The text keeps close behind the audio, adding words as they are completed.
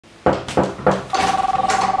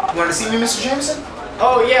You want to see me, Mr. Jameson?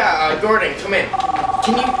 Oh yeah, Gordon, come in.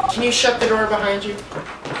 Can you shut the door behind you?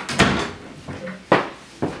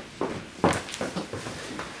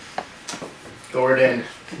 Gordon.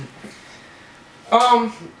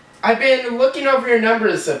 I've been looking over your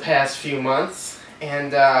numbers the past few months,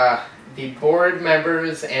 and the board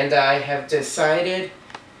members and I have decided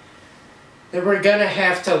that we're gonna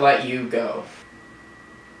have to let you go.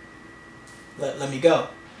 Let me go.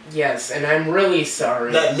 Yes, and I'm really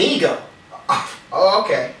sorry. Let me go? Oh,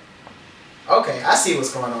 okay. Okay, I see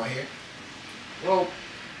what's going on here. Well,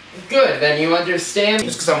 good, then you understand.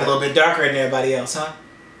 Just because I'm a little bit darker than everybody else, huh?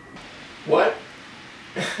 What?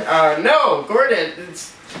 No, Gordon,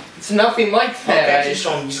 it's nothing like that. Okay, you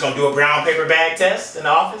just gonna do a brown paper bag test in the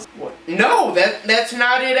office? What? No, that's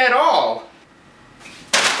not it at all.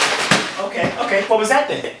 Okay, what was that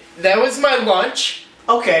then? That was my lunch.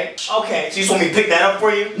 Okay, so you just want me to pick that up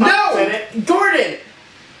for you? No, Gordon!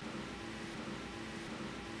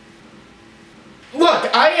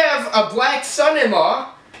 Look, I have a black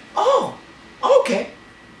son-in-law. Oh, okay.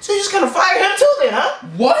 So you're just gonna fire him too then, huh?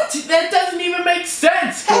 What? That doesn't even make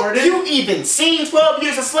sense, Gordon. Have you even seen 12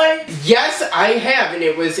 Years a Slave? Yes, I have, and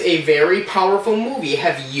it was a very powerful movie.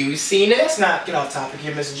 Have you seen it? Let's not get off topic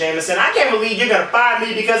here, Mr. Jameson. I can't believe you're gonna fire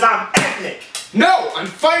me because I'm ethnic. No, I'm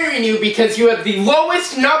firing you because you have the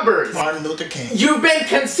lowest numbers. Martin Luther King. You've been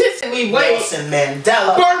consistently late. Nelson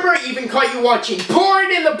Mandela. Barbara even caught you watching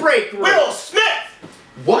porn in the break room. Will Smith!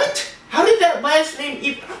 What? How did that last name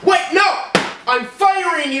even... Wait, no! I'm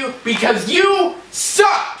firing you because you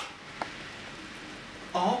suck!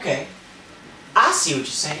 Oh, okay. I see what you're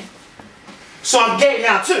saying. So I'm gay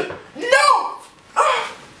now too. No!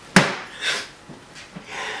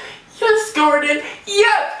 Yes, Gordon.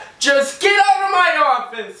 Yes! Just get out of my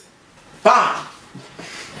office! Fine.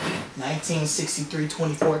 1963,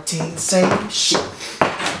 2014, same shit.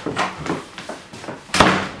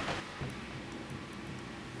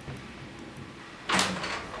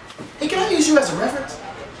 Hey, can I use you as a reference?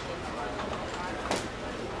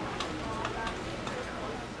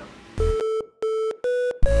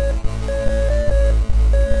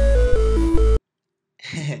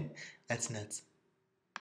 That's nuts.